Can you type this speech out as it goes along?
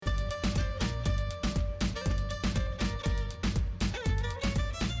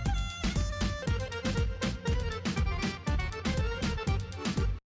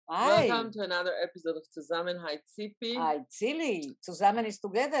Hi. Welcome to another episode of Zalmen. Hi, Tzipi. Hi, Tzili. Zalmen is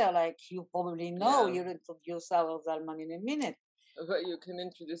together, like you probably know. Yeah. You'll introduce our Zalman in a minute. But you can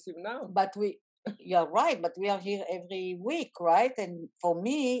introduce him now. But you're right, but we are here every week, right? And for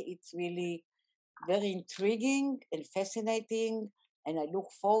me, it's really very intriguing and fascinating. And I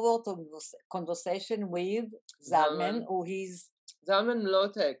look forward to conversation with Zalmen, who is... Zalmen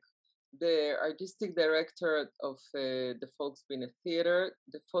Mlotek, the artistic director of the Volksbühne Theater.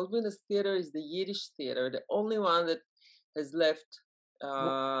 The Volksbühne Theater is the Yiddish theater, the only one that has left,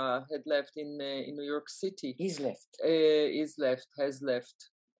 had left in New York City. Has left.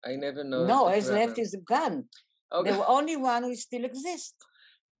 I never know. No, has left is gone. Okay. The only one who still exists.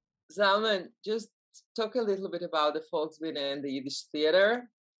 Zalmen, just talk a little bit about the Volksbühne and the Yiddish theater.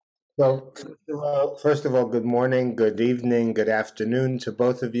 So, first of all, good morning, good evening, good afternoon to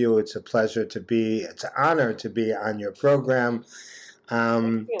both of you. It's it's an honor to be on your program.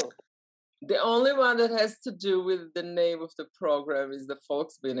 Thank you. The only one that has to do with the name of the program is the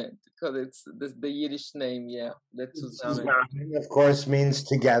Volksbühne, because it's the Yiddish name, yeah. That's Zalmen, of course, means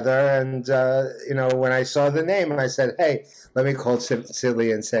together. And, when I saw the name, I said, hey, let me call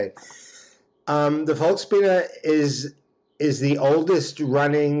Silly and say, the Volksbühne is the oldest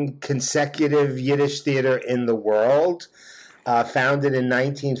running consecutive Yiddish theater in the world, founded in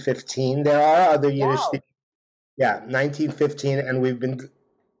 1915. There are other Yiddish theaters. Yeah, 1915, and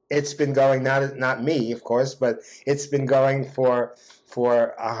it's been going, not me, of course, but it's been going for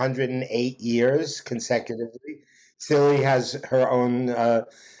 108 years consecutively. Silly has her own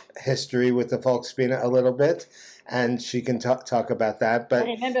history with the Volksbühne a little bit, and she can talk about that. But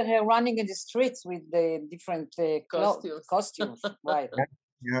I remember her running in the streets with the different costumes. Right.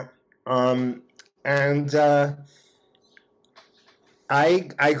 Yeah. And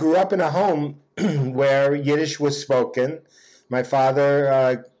I grew up in a home where Yiddish was spoken. My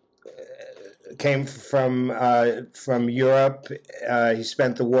father came from Europe. He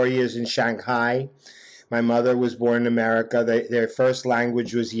spent the war years in Shanghai. My mother was born in America. Their first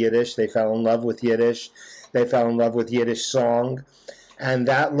language was Yiddish. They fell in love with Yiddish. They fell in love with Yiddish song. And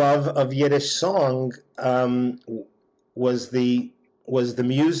that love of Yiddish song was the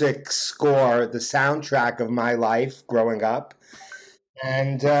music score, the soundtrack of my life growing up.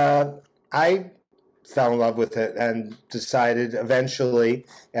 And I fell in love with it and decided eventually,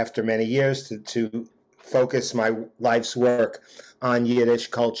 after many years, to focus my life's work on Yiddish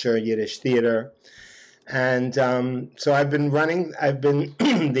culture, Yiddish theater. And so I've been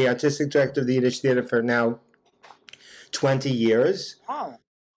the artistic director of the Yiddish theater for now 20 years. Wow.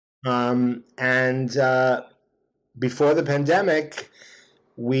 And before the pandemic,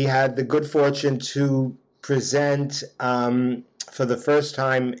 we had the good fortune to present for the first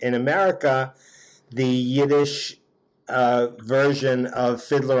time in America the Yiddish version of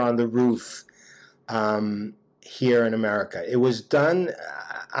Fiddler on the Roof here in America. It was done.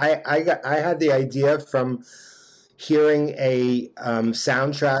 I had the idea from hearing a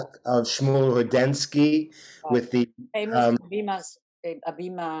soundtrack of Shmuel Rudensky with the famous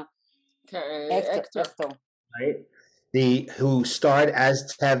Abima actor. Right. Who starred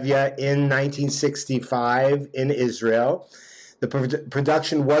as Tevye in 1965 in Israel. The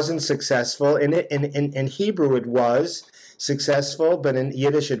production wasn't successful. In Hebrew it was successful, but in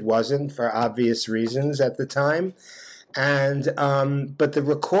Yiddish it wasn't for obvious reasons at the time. And but the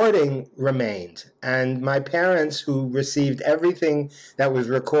recording remained. And my parents, who received everything that was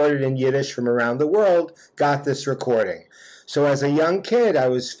recorded in Yiddish from around the world, got this recording. So as a young kid, I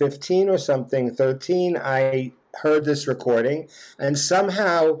was 15 or something, 13, I heard this recording, and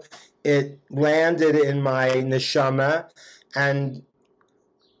somehow it landed in my neshama. And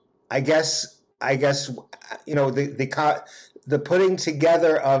I guess the putting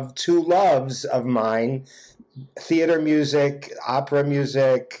together of two loves of mine, theater music, opera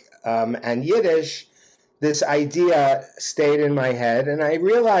music, and Yiddish, this idea stayed in my head, and I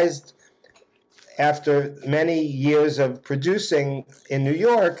realized after many years of producing in New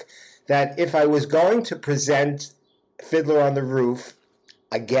York that if I was going to present Fiddler on the Roof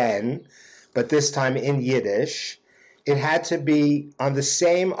again, but this time in Yiddish, it had to be on the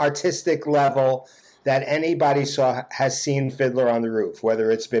same artistic level that anybody has seen Fiddler on the Roof,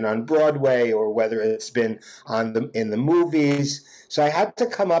 whether it's been on Broadway or whether it's been in the movies. So I had to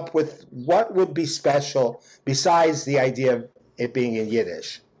come up with what would be special besides the idea of it being in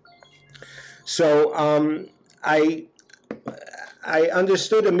Yiddish. So I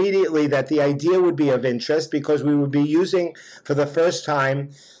understood immediately that the idea would be of interest because we would be using for the first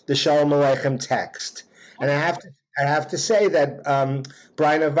time the Shalom Aleichem text. And I have to say that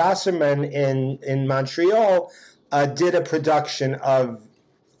Brian Wasserman in Montreal did a production of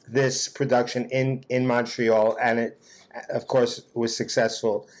this production in Montreal, and it, of course, was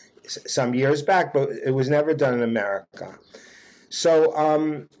successful some years back, but it was never done in America. So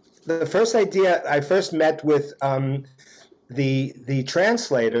the first idea, I first met with the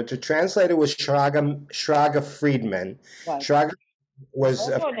translator. The translator was Shraga Friedman. Right. Shraga was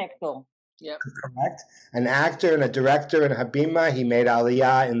Also an actor. Yeah. correct, an actor and a director in Habima. He made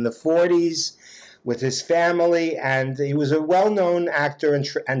Aliyah in the 40s with his family, and he was a well-known actor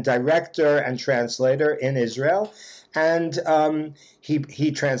and director and translator in Israel. And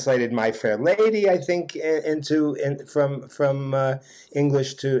he translated My Fair Lady, I think, from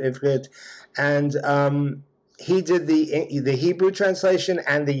English to Ivrit, and he did the Hebrew translation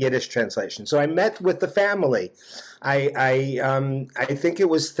and the Yiddish translation. So I met with the family. I think it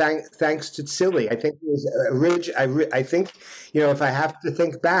was thanks to Tzili. I think it was I think, if I have to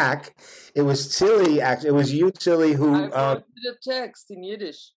think back, it was Tzili. It was you, Tzili, who I wrote the text in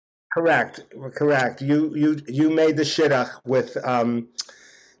Yiddish. Correct. You made the shidduch with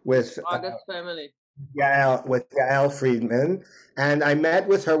August family. Yael Friedman, and I met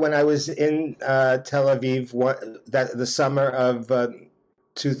with her when I was in Tel Aviv the summer of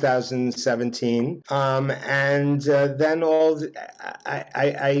 2017, and then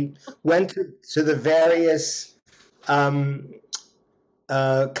I went to the various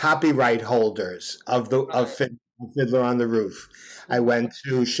copyright holders of Fiddler on the Roof. I went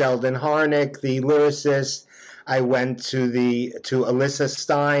to Sheldon Harnick, the lyricist. I went to Alyssa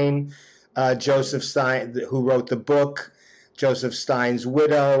Stein, Joseph Stein, who wrote the book, Joseph Stein's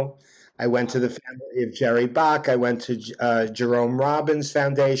widow. I went to the family of Jerry Bach. I went to Jerome Robbins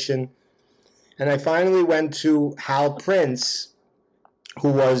Foundation. And I finally went to Hal Prince,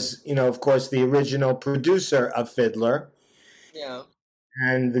 who was, of course, the original producer of Fiddler. Yeah.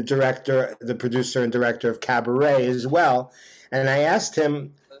 And the producer and director of Cabaret as well. And I asked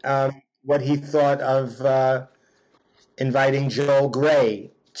him what he thought of inviting Joel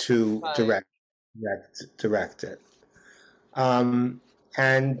Gray to direct it. And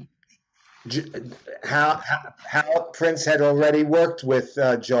how Prince had already worked with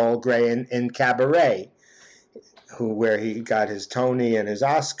Joel Gray in Cabaret, where he got his Tony and his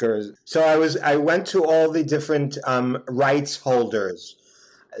Oscars. So I went to all the different rights holders,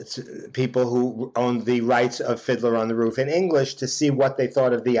 people who owned the rights of Fiddler on the Roof in English, to see what they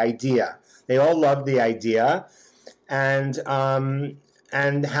thought of the idea. They all loved the idea, and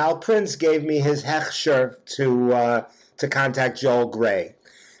Hal Prince gave me his hechsher to contact Joel Gray,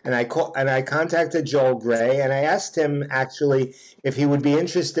 and I contacted Joel Gray, and I asked him actually if he would be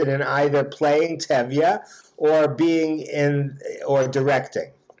interested in either playing Tevye or or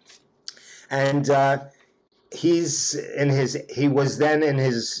directing, and he was then in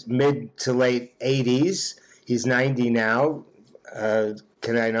his mid to late 80s. He's 90 now.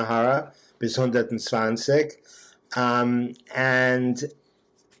 Kenai Nahara, bis 120. And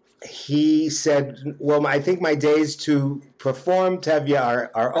he said, well, I think my days to perform Tevye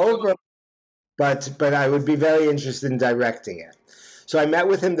are over, but I would be very interested in directing it. So I met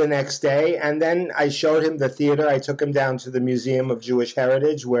with him the next day, and then I showed him the theater. I took him down to the Museum of Jewish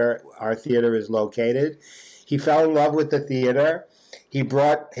Heritage, where our theater is located. He fell in love with the theater. He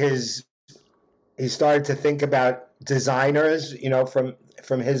started to think about designers,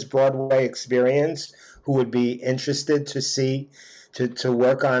 from his Broadway experience, who would be interested to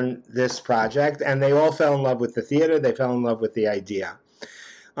work on this project. And they all fell in love with the theater. They fell in love with the idea.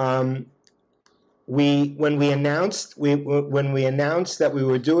 When we announced that we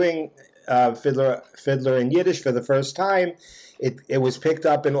were doing Fiddler in Yiddish for the first time, it was picked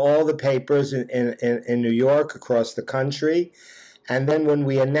up in all the papers in New York, across the country. And then when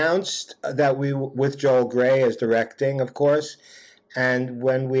we announced that with Joel Gray as directing, of course, and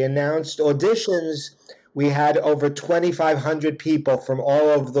when we announced auditions, we had over 2,500 people from all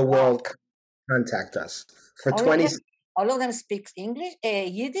over the world contact us for 20. All of them speak English,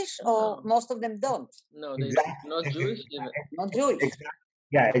 Yiddish, or most of them don't? No, they not Jewish even. Not Jewish. Exactly.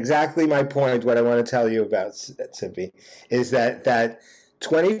 Yeah, exactly my point. What I want to tell you about, Tzipi, is that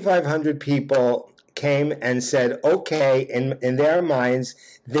 2,500 people came and said, okay, in their minds,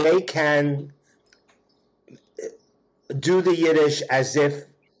 they can do the Yiddish as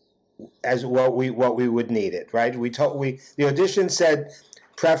what we would need it, right? The audition said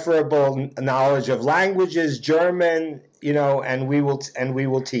preferable knowledge of languages, German, and we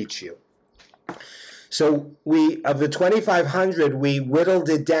will teach you. So of the 2,500, we whittled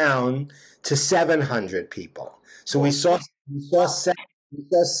it down to 700 people. So we saw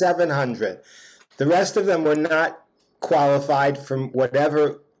 700. The rest of them were not qualified from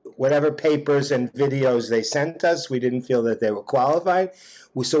whatever whatever papers and videos they sent us. We didn't feel that they were qualified.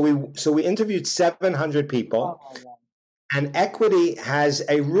 So we interviewed 700 people. Oh, yeah. And equity has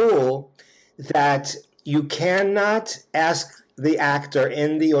a rule that you cannot ask the actor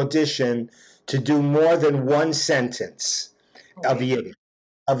in the audition to do more than one sentence of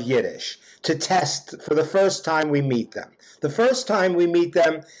Yiddish to test for the first time we meet them. The first time we meet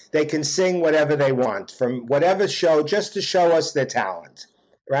them, they can sing whatever they want from whatever show just to show us their talent,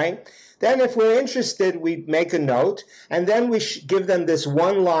 right? Then if we're interested, we make a note, and then we give them this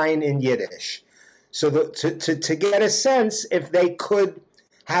one line in Yiddish. So to get a sense if they could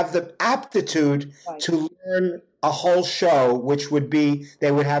have the aptitude to learn a whole show, which would be,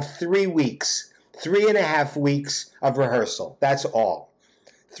 they would have 3 weeks, 3.5 weeks of rehearsal. That's all.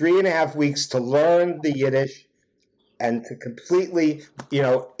 3.5 weeks to learn the Yiddish and to completely,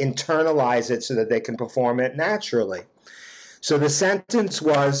 internalize it so that they can perform it naturally. So the sentence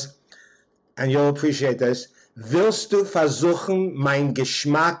was, and you'll appreciate this, Willst du versuchen, mein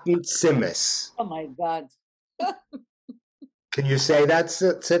Geschmacken Zimmes? Oh my God. Can you say that,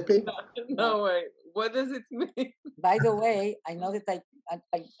 Tzippi? No way. What does it mean? By the way, I know that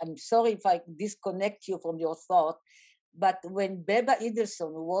I'm sorry if I disconnect you from your thought, but when Beba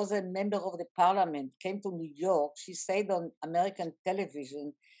Idelson, who was a member of the parliament, came to New York, she said on American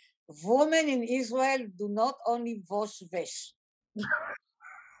television, women in Israel do not only wash vesh.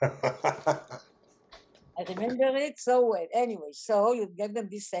 I remember it so well. Anyway, so you gave them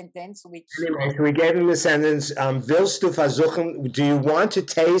this sentence, which... Anyway, so we gave him the sentence, Willst du versuchen, do you want to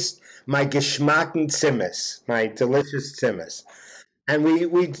taste my Geschmacken Zimmes, my delicious Zimmes? And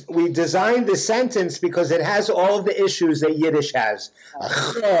we designed the sentence because it has all of the issues that Yiddish has. A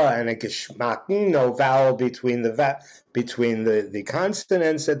ch and a Geschmacken, no vowel between the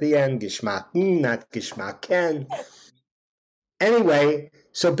consonants at the end, Geschmacken, not Geschmacken. Anyway,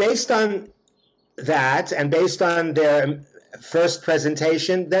 so based on that, and based on their first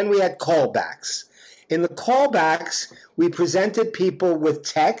presentation, then we had callbacks. In the callbacks, we presented people with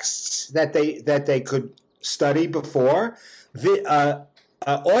texts that they could study before,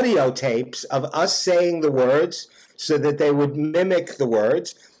 audio tapes of us saying the words so that they would mimic the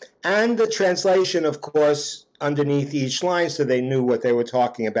words, and the translation, of course, underneath each line so they knew what they were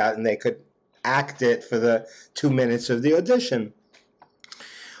talking about and they could act it for the 2 minutes of the audition.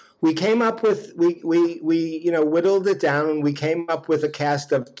 We came up with, we whittled it down, and we came up with a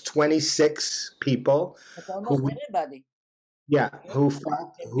cast of 26 people. But almost everybody. Yeah, who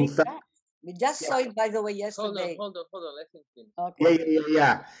We just saw it, by the way, yesterday. Hold on. Let him finish. Okay.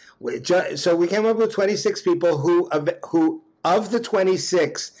 Yeah. So we came up with 26 people who of the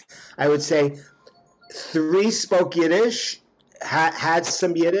 26, I would say 3 spoke Yiddish, had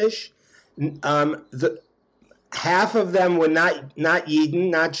some Yiddish. Half of them were not Yidden,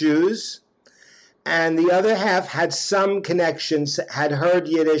 not Jews, and the other half had some connections, had heard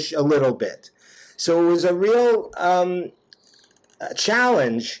Yiddish a little bit. So it was a real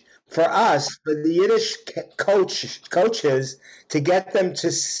challenge for us, for the Yiddish coaches, to get them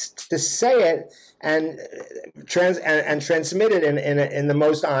to say it and transmit it in the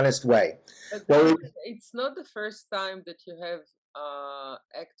most honest way. Well, it's not the first time that you have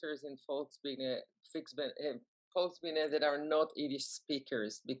actors in Volksbühne that are not Yiddish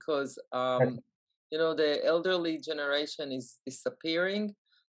speakers, because the elderly generation is disappearing.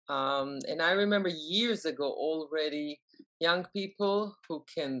 And I remember years ago already, young people who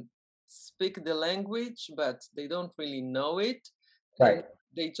can speak the language, but they don't really know it. Right. And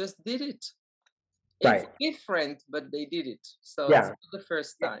they just did it. Right. It's different, but they did it. So Yeah. it's not the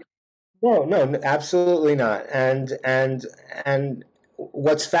first time. No, absolutely not. And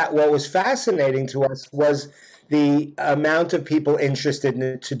what was fascinating to us was the amount of people interested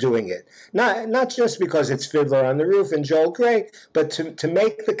in doing it. Not just because it's Fiddler on the Roof and Joel Grey, but to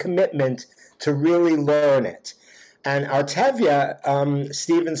make the commitment to really learn it. And our Tevye,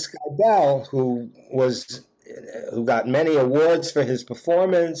 Stephen Skybell, who got many awards for his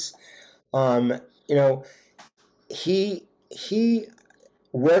performance, he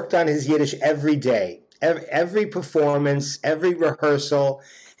worked on his Yiddish every day, every performance, every rehearsal.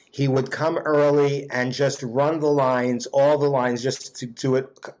 He would come early and just run the lines, all the lines, just to do it,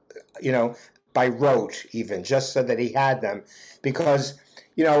 by rote even, just so that he had them. Because,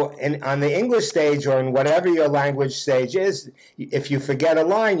 on the English stage or in whatever your language stage is, if you forget a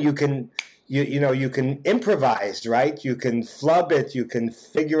line, you can improvise, right? You can flub it, you can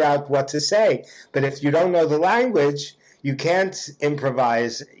figure out what to say. But if you don't know the language, you can't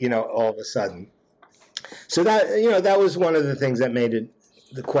improvise, all of a sudden. So that was one of the things that made it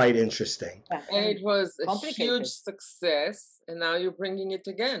quite interesting. And it was a complicated. huge success, and now you're bringing it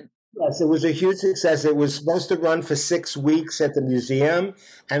again. Yes, it was a huge success. It was supposed to run for 6 weeks at the museum,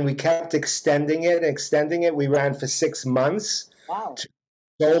 and we kept extending it. We ran for 6 months. Wow.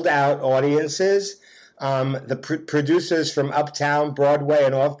 Sold out audiences. The producers from Uptown, Broadway,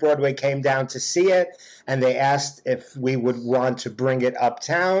 and Off Broadway came down to see it, and they asked if we would want to bring it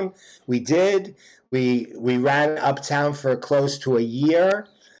Uptown. We did. We ran Uptown for close to a year.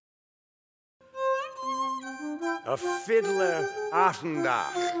 A fiddler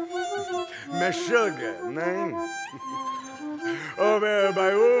Affendach. Meshuggah, nein? Aber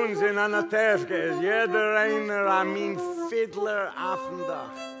bei uns in Anatevke ist jeder einer ein Fiddler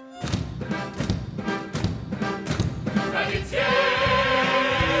Affendach. Tradition,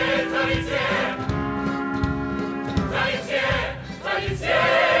 Tradition, Tradition,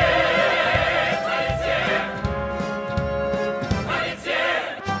 Tradition.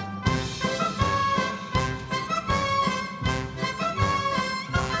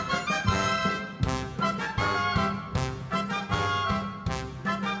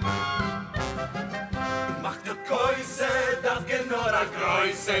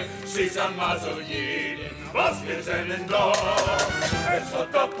 She's a muzzle jeden, was wir sind da. Es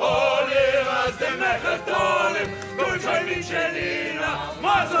hat der Polim, als der Mechatolim, durch ein Michelina,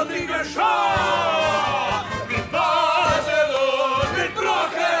 muzzle die Geschah. Mit Masel und mit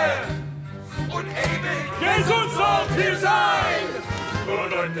Broche und ewig gesund soll wir sein.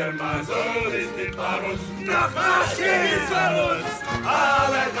 Und heute der Muzzle ist nicht bei uns, nach was ist bei uns,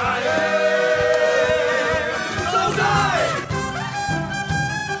 alle drei. So sein!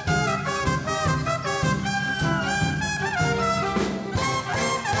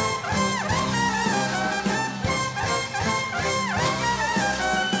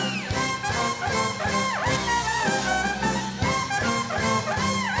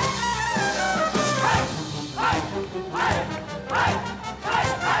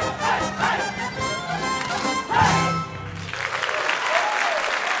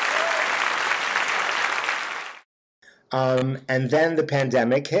 And then the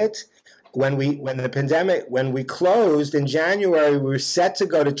pandemic hit. When we closed in January, we were set to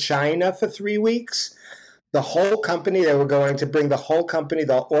go to China for 3 weeks. The whole company, they were going to bring the whole company,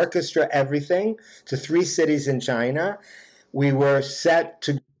 the orchestra, everything, to 3 cities in China. We were set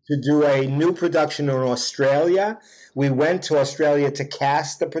to do a new production in Australia. We went to Australia to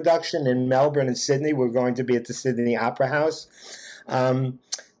cast the production in Melbourne and Sydney. We're going to be at the Sydney Opera House. And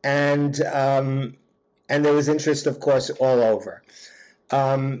there was interest, of course, all over.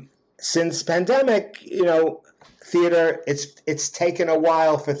 Since pandemic, theater, it's taken a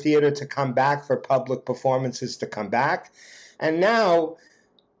while for theater to come back, for public performances to come back. And now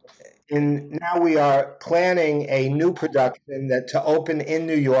we are planning a new production to open in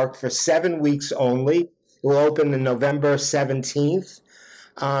New York for 7 weeks only. It will open on November 17th.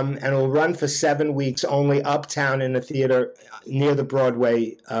 And it will run for 7 weeks only uptown in a theater near the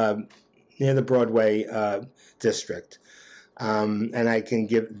Broadway district. And I can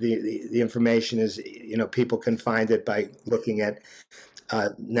give the information is, people can find it by looking at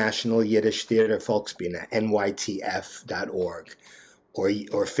National Yiddish Theater Volksbühne, nytf.org,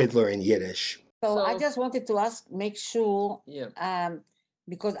 or Fiddler in Yiddish. So I just wanted to make sure, Yeah.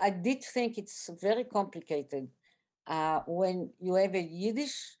 because I did think it's very complicated when you have a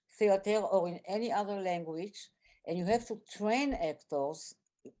Yiddish theater or in any other language, and you have to train actors,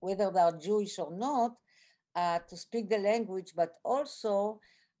 whether they are Jewish or not, to speak the language, but also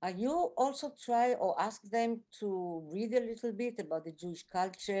you also try or ask them to read a little bit about the Jewish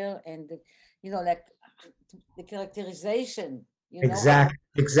culture and like the characterization.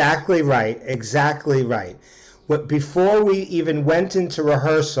 Exactly right. Before we even went into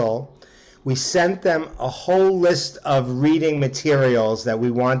rehearsal, we sent them a whole list of reading materials that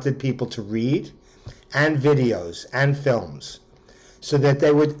we wanted people to read, and videos and films, so that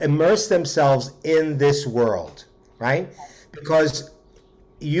they would immerse themselves in this world, right? Because,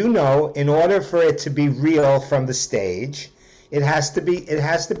 in order for it to be real from the stage, it has to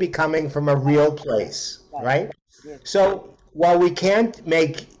be coming from a real place, right? Yes. So while we can't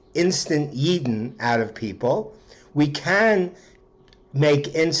make instant Yidden out of people, we can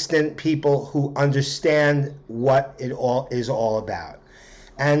make instant people who understand what it all is all about.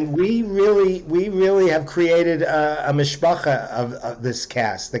 And we really have created a mishpacha of this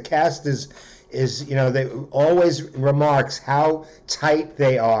cast. The cast is they always remarks how tight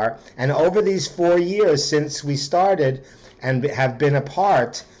they are. And over these 4 years since we started and have been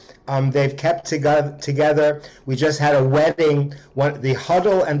apart, they've kept together. We just had a wedding. The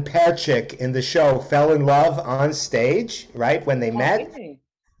Huddle and Perchik in the show fell in love on stage, right, when they met. Really?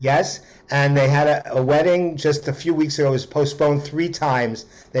 Yes, and they had a wedding just a few weeks ago. It was postponed 3 times.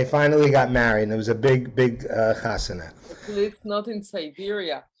 They finally got married, and it was a big, big chasana. At least not in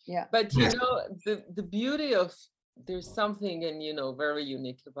Siberia. Yeah. But you know, the beauty of there's something and very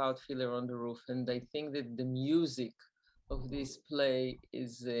unique about Fiddler on the Roof, and I think that the music of this play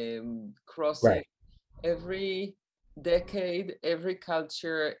is crossing every decade, every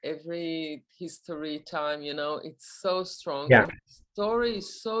culture, every history time. It's so strong. Yeah. And the story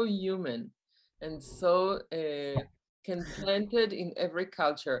is so human and so planted in every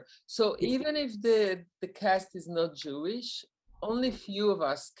culture. So even if the cast is not Jewish, only few of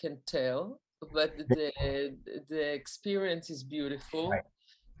us can tell, but the experience is beautiful. Right.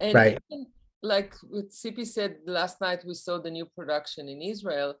 And Right. even like what Sipi said last night, we saw the new production in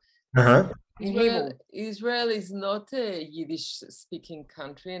Israel. Uh-huh. Israel is not a Yiddish-speaking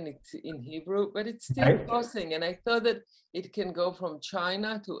country, and it's in Hebrew, but it's still Right. crossing. And I thought that it can go from China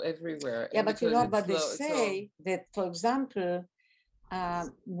to everywhere. Yeah, and but because but they it's say that, for example,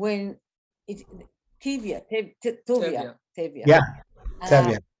 when Tevye, Yeah.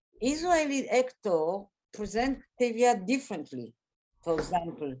 Tevye. Israeli actor present Tevye differently, for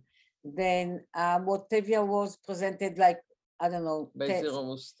example, than what Tevye was presented, like, I don't know. by Zero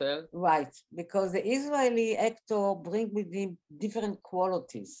Mustel. Right, because the Israeli actor bring with him different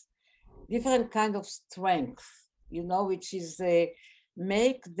qualities, different kind of strength, which is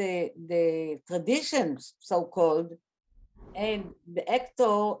make the traditions, so-called, and the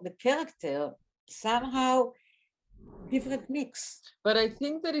actor, the character, somehow different mix. But I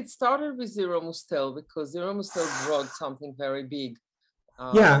think that it started with Zero Mustel because Zero Mustel brought something very big.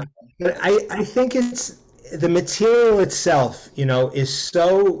 Yeah, but I think it's the material itself, is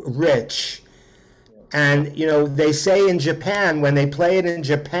so rich. And, they say in Japan, when they play it in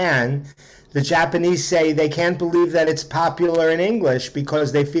Japan, the Japanese say they can't believe that it's popular in English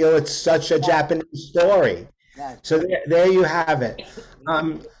because they feel it's such a Japanese story. Right. So there you have it.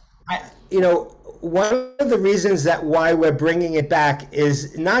 One of the reasons that why we're bringing it back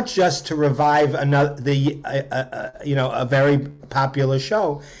is not just to revive a very popular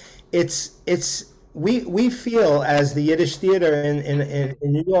show. We feel as the Yiddish Theater in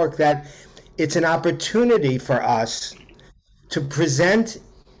New York that it's an opportunity for us to present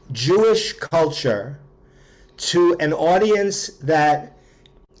Jewish culture to an audience that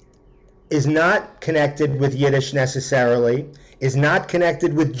is not connected with Yiddish necessarily, is not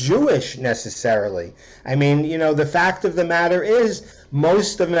connected with Jewish necessarily. I mean, the fact of the matter is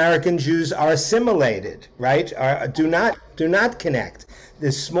most American Jews are assimilated, right? Do not connect.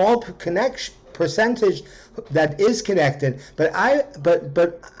 This small percentage that is connected, but I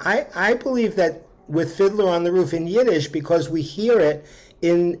believe that with Fiddler on the Roof in Yiddish, because we hear it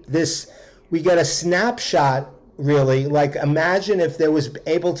in this, we get a snapshot. Really, like, imagine if there was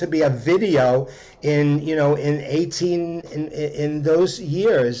able to be a video in those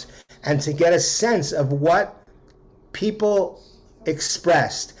years, and to get a sense of what people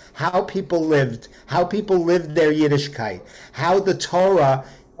expressed, how people lived their Yiddishkeit, how the Torah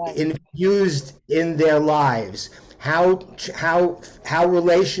infused in their lives, how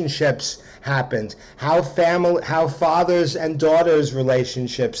relationships happened, how fathers and daughters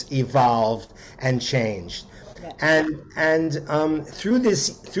relationships evolved and changed. And through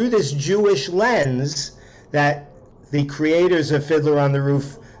this Jewish lens that the creators of Fiddler on the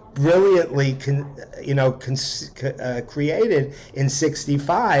Roof brilliantly created in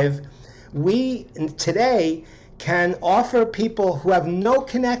 '65, we today can offer people who have no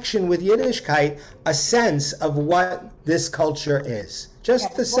connection with Yiddishkeit a sense of what this culture is.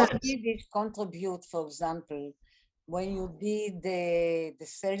 Just the sense. What did it contribute, for example, when you did the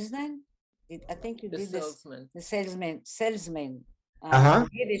salesman? I think you did salesman. The salesman.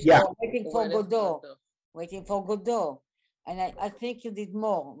 Yeah. Waiting for Godot. And I think you did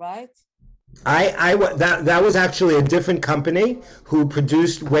more, right? That was actually a different company who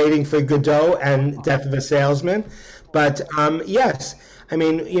produced Waiting for Godot and Death of a Salesman. But yes, I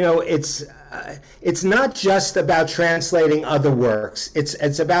mean, it's not just about translating other works.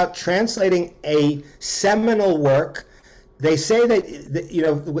 It's about translating a seminal work. They say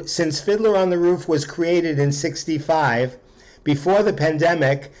that, since Fiddler on the Roof was created in '65, before the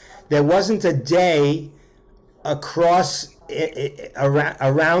pandemic, there wasn't a day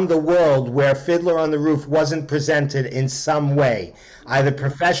around the world where Fiddler on the Roof wasn't presented in some way, either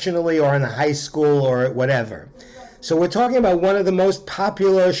professionally or in a high school or whatever. So we're talking about one of the most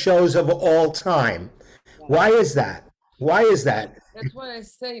popular shows of all time. Why is that? That's why I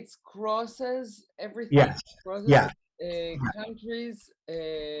say it crosses everything. Yes. Crosses countries,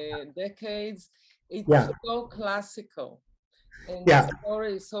 decades. It's so classical. And Yeah. the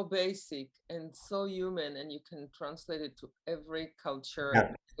story is so basic and so human, and you can translate it to every culture,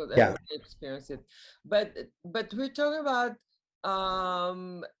 Yeah. because Yeah. everybody experience it. But we're talking about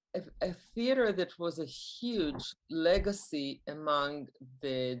a theater that was a huge legacy among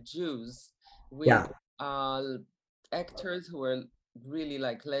the Jews, with actors who were really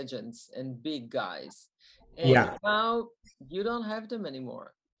like legends and big guys. And Yeah. now you don't have them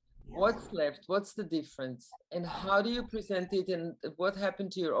anymore. What's left? What's the difference? And how do you present it? And what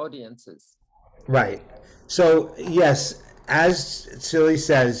happened to your audiences? Right. So yes, as Silly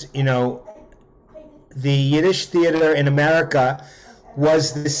says, you know, the Yiddish theater in America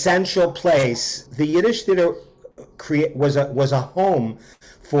was the central place. The Yiddish theater was a home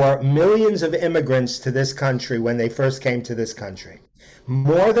for millions of immigrants to this country when they first came to this country.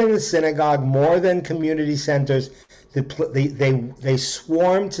 More than the synagogue, more than community centers, they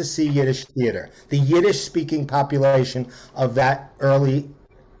swarmed to see Yiddish theater. The Yiddish speaking population of that early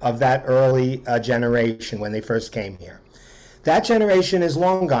generation when they first came here. That generation is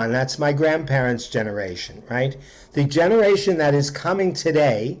long gone. That's my grandparents' generation, right? The generation that is coming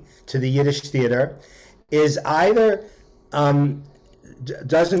today to the Yiddish theater is either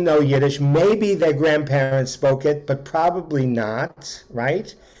doesn't know Yiddish, maybe their grandparents spoke it, but probably not,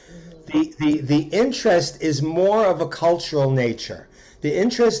 right? The interest is more of a cultural nature. The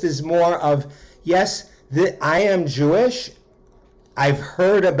interest is more of, yes, I am Jewish, I've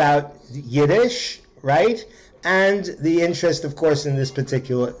heard about Yiddish, right? And the interest, of course, in this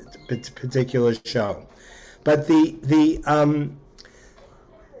particular show. But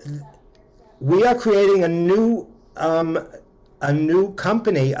we are creating a new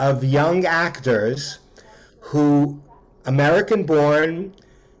company of young actors who American born,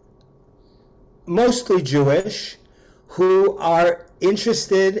 mostly Jewish, who are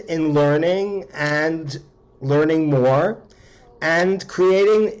interested in learning and learning more and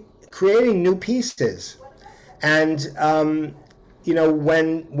creating new pieces. And you know,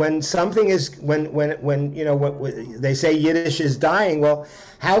 when something is when you know when they say Yiddish is dying, well,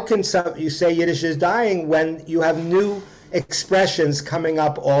 how can you say Yiddish is dying when you have new expressions coming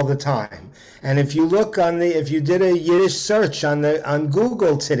up all the time? And if you look if you did a Yiddish search on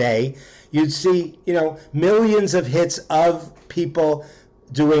Google today, you'd see, you know, millions of hits of people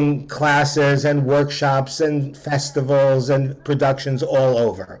doing classes and workshops and festivals and productions all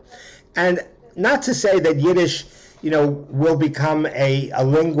over. And not to say that Yiddish, you know, will become a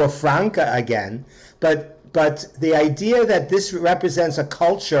lingua franca again, but the idea that this represents a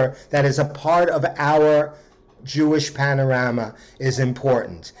culture that is a part of our Jewish panorama is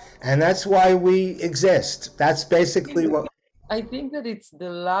important. And that's why we exist. That's basically what... I think that it's the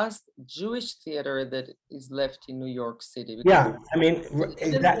last Jewish theater that is left in New York City. Yeah, I mean,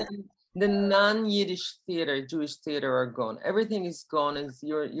 the non-Yiddish theater, Jewish theater, are gone. Everything is gone.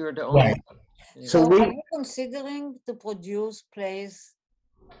 You're the only right. one. So So are you considering to produce plays?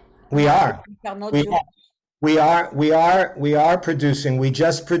 We are. We are producing. We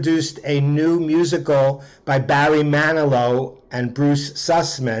just produced a new musical by Barry Manilow and Bruce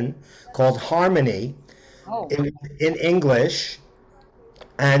Sussman called Harmony, in English,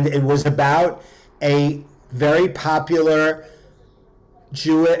 and it was about a very popular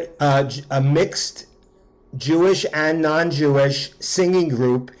a mixed Jewish and non-Jewish singing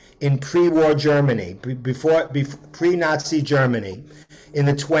group in pre-war Germany, pre-Nazi Germany, in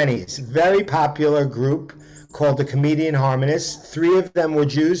the 20s. Very popular group called the Comedian Harmonists. 3 of them were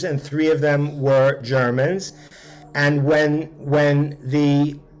Jews and 3 of them were Germans. And when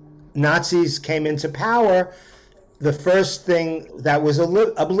the Nazis came into power, the first thing that was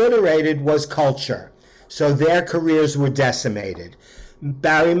obliterated was culture. So their careers were decimated.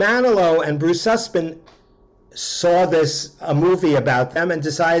 Barry Manilow and Bruce Sussman saw a movie about them and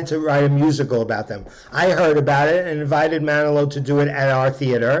decided to write a musical about them. I heard about it and invited Manilow to do it at our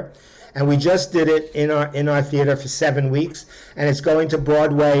theater. And we just did it in our theater for 7 weeks, and it's going to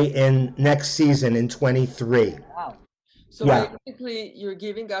Broadway in next season in 23. Wow. So basically, you're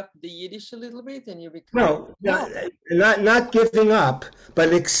giving up the Yiddish a little bit, and you become... not giving up,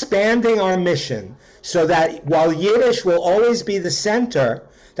 but expanding our mission so that while Yiddish will always be the center,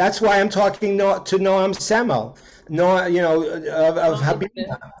 that's why I'm talking to Noam Semmel, of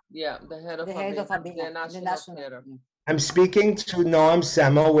Habibah. Yeah, the head of Habibah, the National Theater. I'm speaking to Noam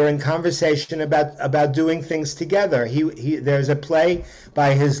Semmel. We're in conversation about doing things together. There's a play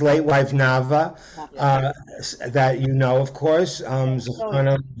by his late wife Nava that you know, of course,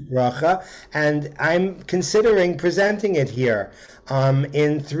 Zalmen Racha, and I'm considering presenting it here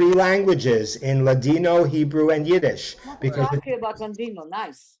in 3 languages, in Ladino, Hebrew, and Yiddish. Because about Ladino,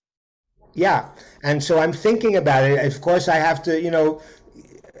 nice. Yeah, and so I'm thinking about it. Of course, I have to,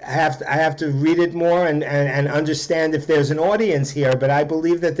 I have to read it more and understand if there's an audience here. But I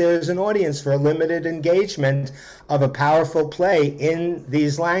believe that there's an audience for a limited engagement of a powerful play in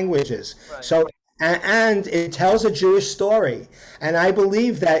these languages. Right. So and it tells a Jewish story. And I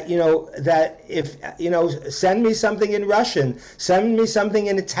believe that, that if, send me something in Russian, send me something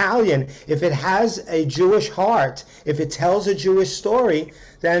in Italian. If it has a Jewish heart, if it tells a Jewish story,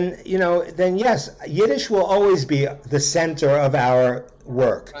 then, then yes, Yiddish will always be the center of our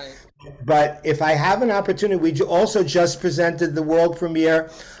work. Right. But if I have an opportunity, we also just presented the world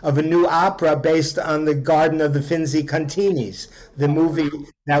premiere of a new opera based on the Garden of the Finzi Continis, the movie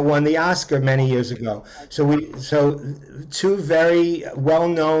that won the Oscar many years ago. So two very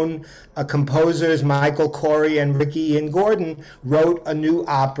well-known composers, Michael Corey and Ricky Ian Gordon, wrote a new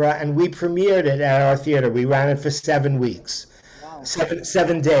opera, and we premiered it at our theater. We ran it for 7 weeks. Wow.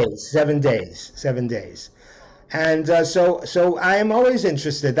 7 days. And so I am always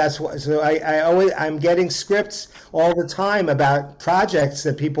interested. That's what. So I'm getting scripts all the time about projects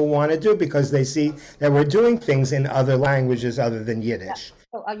that people want to do because they see that we're doing things in other languages other than Yiddish.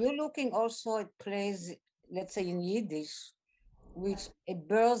 So are you looking also at plays, let's say in Yiddish, which it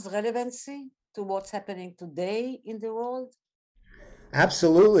bears relevancy to what's happening today in the world?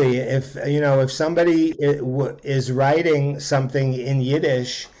 Absolutely. If somebody is writing something in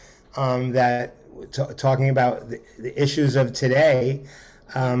Yiddish that talking about the issues of today.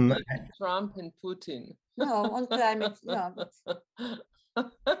 Trump and Putin. No, on climate. No,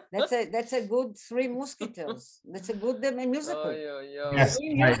 that's a good Three Musketeers. That's a good musical. Yes,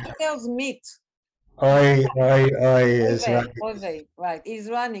 Three Musketeers meet. Oi, is right. Right. He's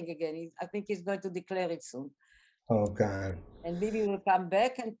running again. I think he's going to declare it soon. Oh God. And maybe we'll come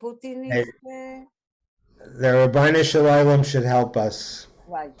back and Putin is. The Rabbanu Shalom should help us.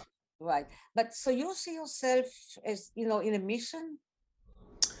 Right. But so you see yourself as, in a mission?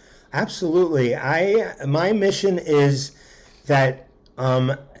 Absolutely. My mission is that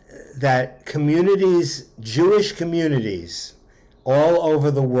that communities, Jewish communities all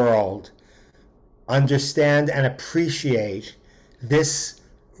over the world understand and appreciate this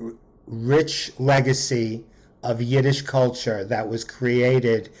rich legacy of Yiddish culture that was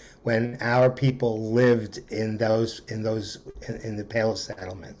created when our people lived in the Pale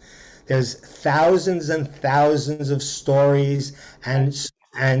Settlement. There's thousands and thousands of stories and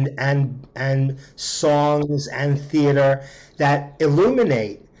songs and theater that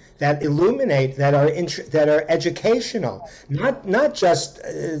illuminate that are educational, not just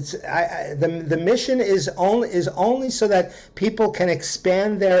the mission is only so that people can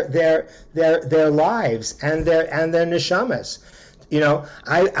expand their lives and their neshamas.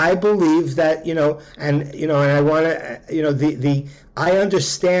 I believe that, and I want to, I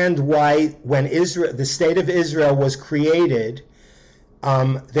understand why when the state of Israel was created,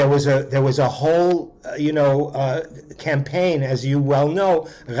 there was a whole, campaign, as you well know,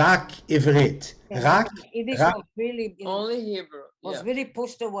 Rak Ivrit. Yiddish was really only Hebrew. Was really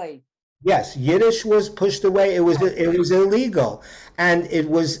pushed away. Yes, Yiddish was pushed away. It was illegal, and it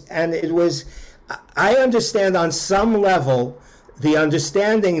was. I understand on some level the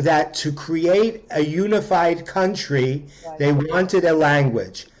understanding that to create a unified country, they wanted a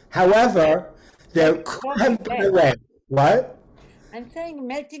language. However, there could have been a way. What? I'm saying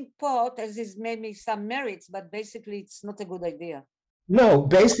melting pot has maybe some merits, but basically it's not a good idea. No,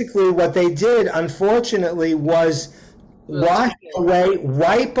 basically what they did, unfortunately, was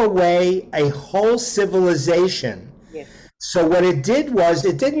wipe away a whole civilization. Yes. So what it did was,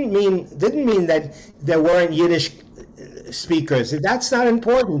 it didn't mean that there weren't Yiddish speakers. That's not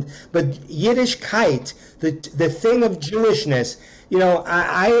important. But Yiddishkeit, the thing of Jewishness.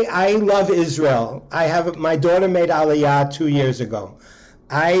 I love Israel. My daughter made Aliyah 2 years ago.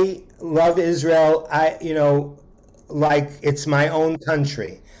 I love Israel. Like it's my own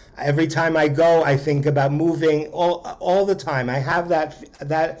country. Every time I go, I think about moving all the time. I have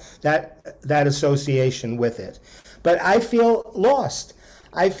that association with it. But I feel lost.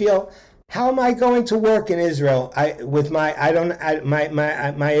 I feel, how am I going to work in Israel? My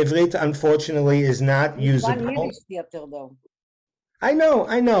Ivrit, unfortunately, is not usable. One Yiddish theater, though. I know.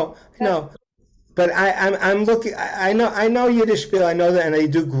 But I'm looking. I know Yiddish Spiel. I know that, and they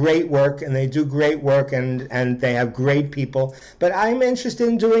do great work, and they have great people. But I'm interested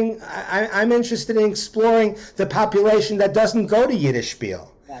in I'm interested in exploring the population that doesn't go to Yiddish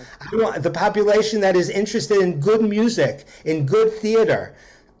Spiel. Right. I want the population that is interested in good music, in good theater.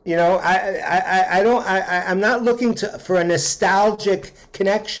 You know, I'm not looking for a nostalgic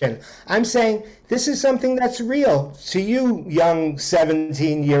connection. I'm saying this is something that's real to you, young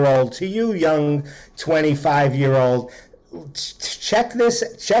 17-year-old, to you, young 25-year-old. Check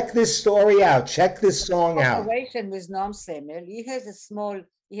this story out. Check this song out. Cooperation with Noam Semel. He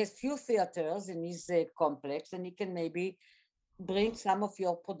has few theaters in his complex, and he can maybe bring some of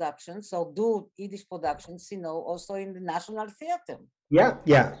your productions or do Yiddish productions, also in the National Theater. Yeah,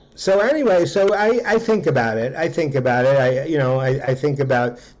 yeah. So anyway, so I think about it. I think about it. I think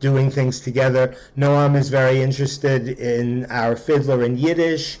about doing things together. Noam is very interested in our fiddler in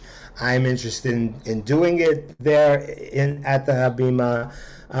Yiddish. I'm interested in doing it there at the Habima.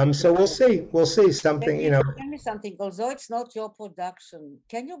 So we'll see. We'll see something. Tell me something. Although it's not your production,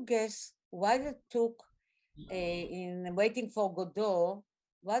 can you guess why it took in Waiting for Godot?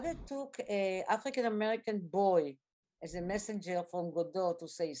 Why it took a African American boy as a messenger from Godot to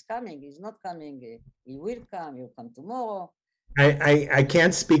say he's coming? He's not coming. He will come. He'll come tomorrow. I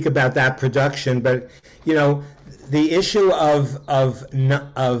can't speak about that production, but the issue of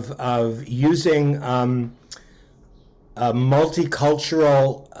using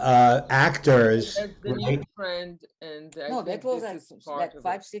multicultural actors. That's the new trend, and no, that was like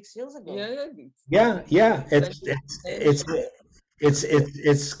 5-6 years ago. Yeah.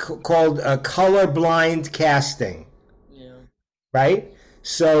 It's called colorblind casting. Yeah. Right.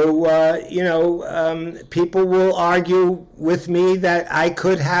 So people will argue with me that I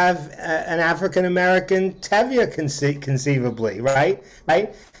could have an African American Tevye conceivably, right?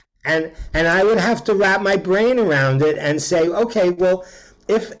 And I would have to wrap my brain around it and say, okay, well,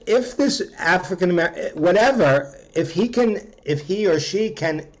 if this African American, whatever, if he or she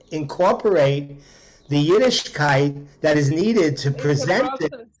can incorporate the Yiddishkeit that is needed to present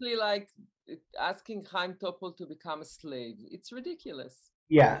it. It's like asking Chaim Topol to become a slave. It's ridiculous.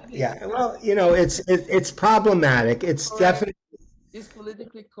 Yeah. Well, it's problematic. It's definitely. These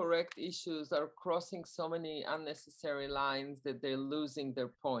politically correct issues are crossing so many unnecessary lines that they're losing their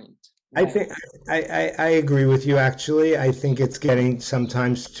point. I think I agree with you. Actually, I think it's getting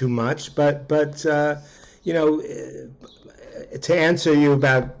sometimes too much. But to answer you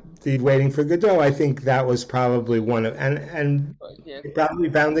about the Waiting for Godot, I think that was probably one of and probably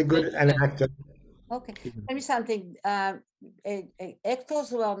found an actor. Okay, tell me something. Actors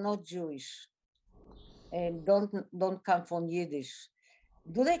who are not Jewish and don't come from Yiddish,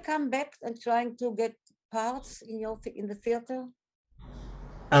 do they come back and trying to get parts in the theater?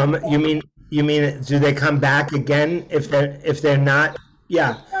 You mean do they come back again if they're not?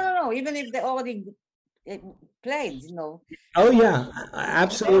 Yeah. No. Even if they already played, Oh yeah,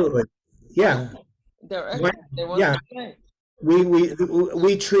 absolutely. Yeah. They want to play.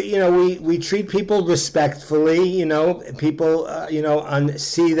 We treat we treat people respectfully. People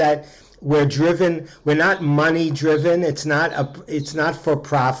see that we're not money driven. It's not for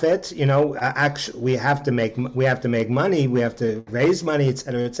profit. Actually we have to make money. We have to raise money, et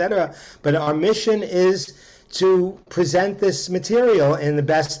cetera, et cetera. But our mission is to present this material in the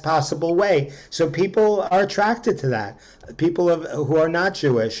best possible way. So people are attracted to that. People who are not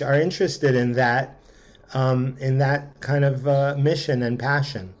Jewish are interested in that kind of mission and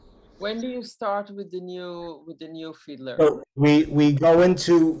passion. When do you start with the new fiddler? So we'll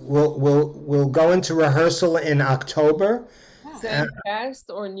go into rehearsal in October. Same cast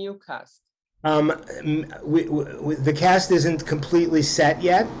or new cast? The cast isn't completely set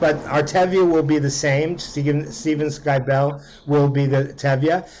yet, but our Tevye will be the same. Steven Skybell will be the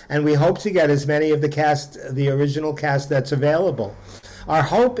Tevye, and we hope to get as many of the original cast that's available. Our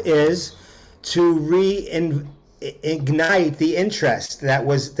hope is to reignite the interest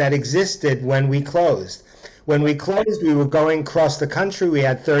that existed when we closed. When we closed, we were going across the country. We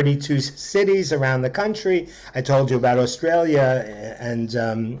had 32 cities around the country. I told you about Australia and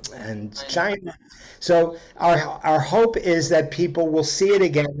China. So our hope is that people will see it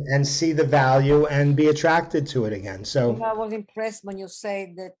again and see the value and be attracted to it again. So I was impressed when you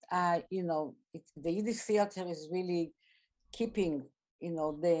say that the Yiddish theater is really keeping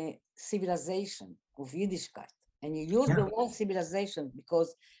the civilization of Yiddishkeit, and you use the word civilization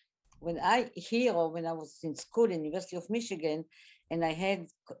because when I was in school in University of Michigan, and I had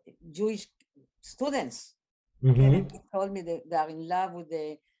Jewish students, they told me that they are in love with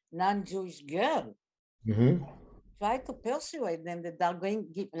a non-Jewish girl. Try to persuade them that they're going,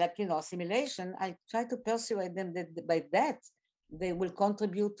 assimilation. I try to persuade them that by that they will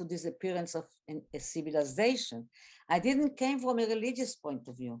contribute to this appearance of a civilization. I didn't came from a religious point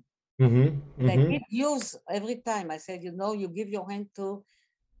of view. I did use every time. I said, you give your hand to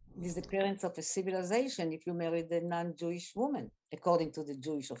disappearance of a civilization if you marry a non-Jewish woman, according to the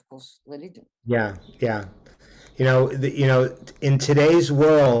Jewish, of course, religion. Yeah, yeah. In today's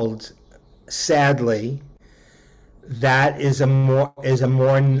world, sadly, that is a more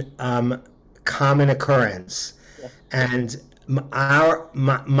common occurrence. Yes. And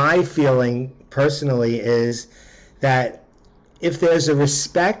my feeling personally is that if there's a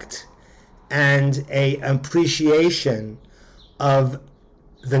respect and a appreciation of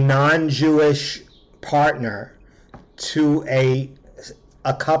the non-Jewish partner to a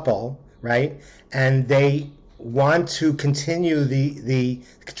couple, right? And they want to continue the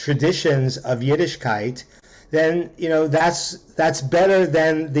traditions of Yiddishkeit, then that's better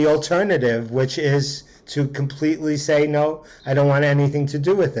than the alternative, which is to completely say no, I don't want anything to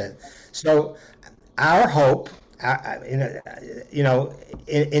do with it. So our hope, in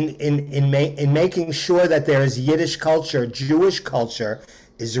making sure that there is Yiddish culture, Jewish culture,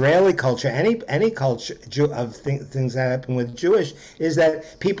 Israeli culture, any culture of things that happen with Jewish, is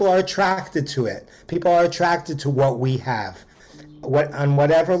that people are attracted to it. People are attracted to what we have, on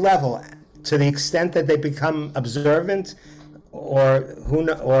whatever level, to the extent that they become observant,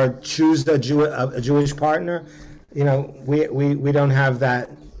 or choose a Jewish partner. We don't have that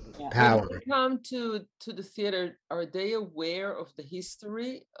power. When they come to the theater, are they aware of the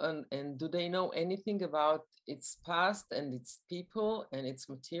history and do they know anything about its past and its people and its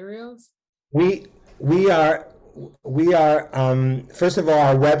materials? We are first of all,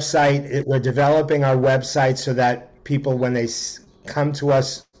 our website. We're developing our website so that people, when they come to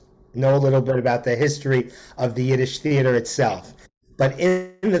us, know a little bit about the history of the Yiddish theater itself. But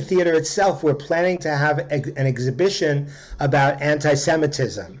in the theater itself, we're planning to have an exhibition about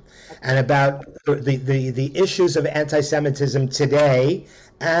anti-Semitism and about the issues of anti-Semitism today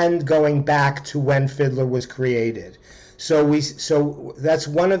and going back to when Fiddler was created. So that's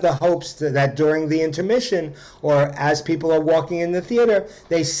one of the hopes, that during the intermission, or as people are walking in the theater,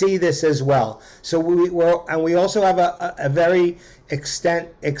 they see this as well. So we also have a very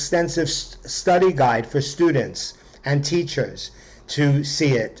extensive study guide for students and teachers to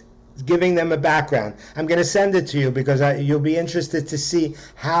see it, giving them a background. I'm going to send it to you because you'll be interested to see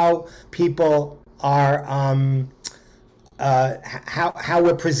how people are how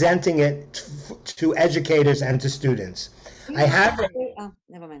we're presenting it to educators and to students. I have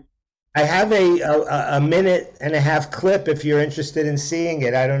never mind. I have a minute and a half clip if you're interested in seeing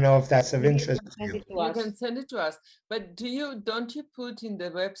it. I don't know if that's of interest to you. You can send it to us. But don't you put in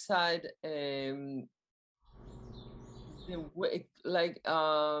the website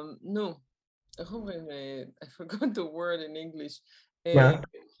no, I forgot the word in English. Yeah.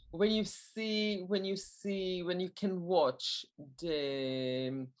 When you can watch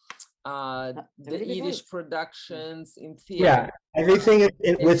the Yiddish productions in theater. Yeah, everything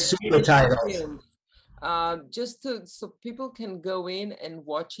with subtitles. Just so people can go in and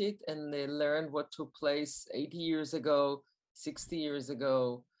watch it and they learn what took place 80 years ago, 60 years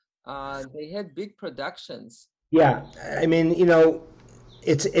ago. They had big productions. Yeah, I mean,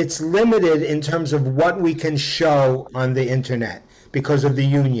 it's limited in terms of what we can show on the internet because of the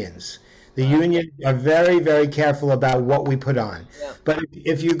unions. The unions are very, very careful about what we put on. Yeah. But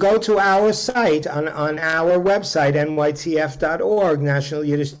if you go to our site, on our website, nytf.org, National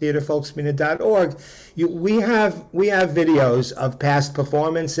Yiddish Theater Folksmina.org, we have videos of past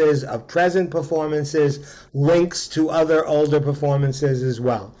performances, of present performances, links to other older performances as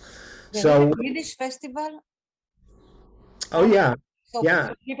well. So Yiddish festival. Oh yeah, So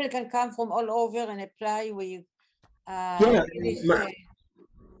yeah. people can come from all over and apply with Yiddish.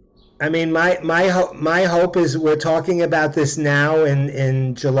 I mean, my hope is we're talking about this now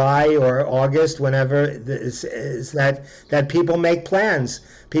in July or August, whenever, is that people make plans.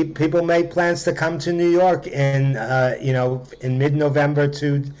 People make plans to come to New York in mid-November.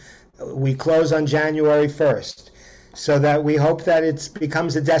 We close on January 1st. So that we hope that it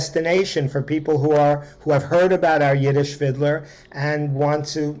becomes a destination for people who have heard about our Yiddish fiddler and want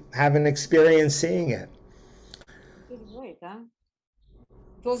to have an experience seeing it. Great, huh?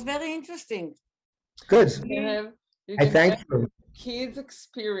 It was very interesting. Good. I thank you. Kids'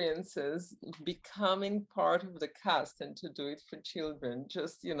 experiences becoming part of the cast and to do it for children,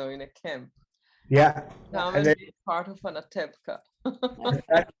 just in a camp. Yeah. And be part of an atepka.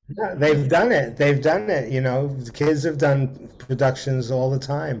 They've done it. The kids have done productions all the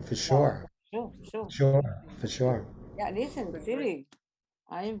time, for sure. Sure. For sure. Yeah, listen, really,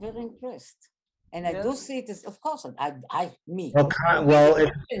 I am very impressed. And I do see it as, of course, me. Well,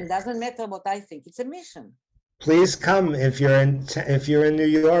 it doesn't matter what I think. It's a mission. Please come if you're in New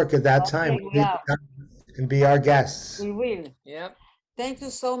York at that time. Please come and be our guests. We will. Yep. Thank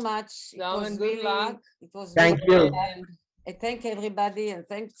you so much. Zalmen, good luck. It was Thank really you. fun. And thank everybody, and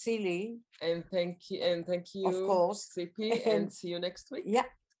thank Tzili. And thank you, Of course. Sipi, and see you next week. Yeah.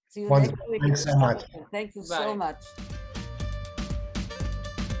 See you Wonderful. next week. Thanks so much. Thank you Bye. so much.